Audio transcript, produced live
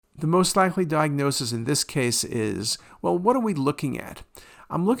The most likely diagnosis in this case is, well, what are we looking at?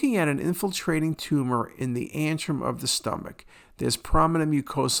 I'm looking at an infiltrating tumor in the antrum of the stomach. There's prominent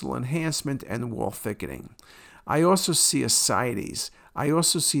mucosal enhancement and wall thickening. I also see ascites. I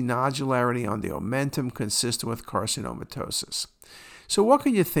also see nodularity on the omentum consistent with carcinomatosis. So what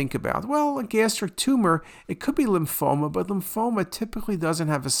can you think about? Well, a gastric tumor, it could be lymphoma, but lymphoma typically doesn't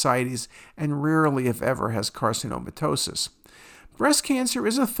have ascites and rarely, if ever, has carcinomatosis. Breast cancer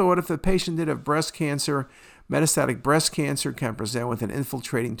is a thought. If the patient did have breast cancer, metastatic breast cancer can present with an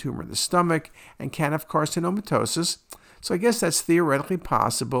infiltrating tumor in the stomach and can have carcinomatosis. So I guess that's theoretically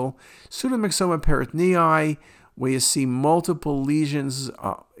possible. Pseudomyxoma peritonei, where you see multiple lesions,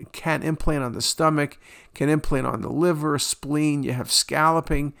 can implant on the stomach, can implant on the liver, spleen, you have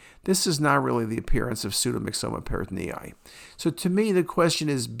scalloping. This is not really the appearance of pseudomyxoma peritonei. So to me, the question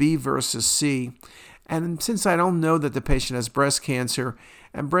is B versus C. And since I don't know that the patient has breast cancer,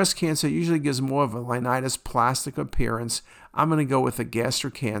 and breast cancer usually gives more of a linitis plastic appearance, I'm going to go with a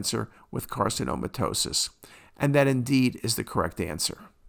gastric cancer with carcinomatosis. And that indeed is the correct answer.